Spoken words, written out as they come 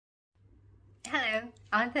Hello,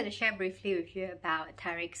 I wanted to share briefly with you about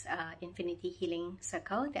Tariq's Infinity Healing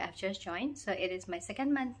Circle that I've just joined. So it is my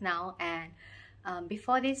second month now, and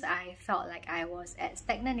before this I felt like I was at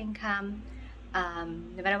stagnant income.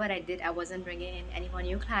 No matter what I did, I wasn't bringing in any more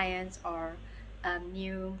new clients or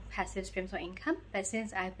new passive streams of income. But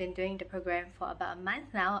since I've been doing the program for about a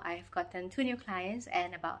month now, I've gotten 2 new clients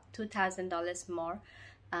and about $2,000 more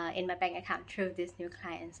in my bank account through these new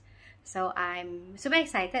clients. So I'm super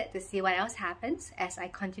excited to see what else happens as I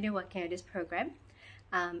continue working on this program.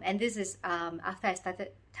 And this is after I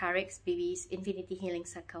started Tariq's BB's Infinity Healing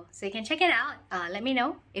Circle. So you can check it out. Let me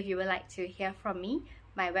know if you would like to hear from me.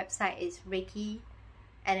 My website is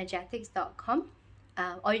reikienergetics.com,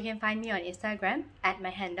 or you can find me on Instagram at my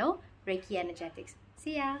handle, Reiki Energetics.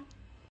 See ya!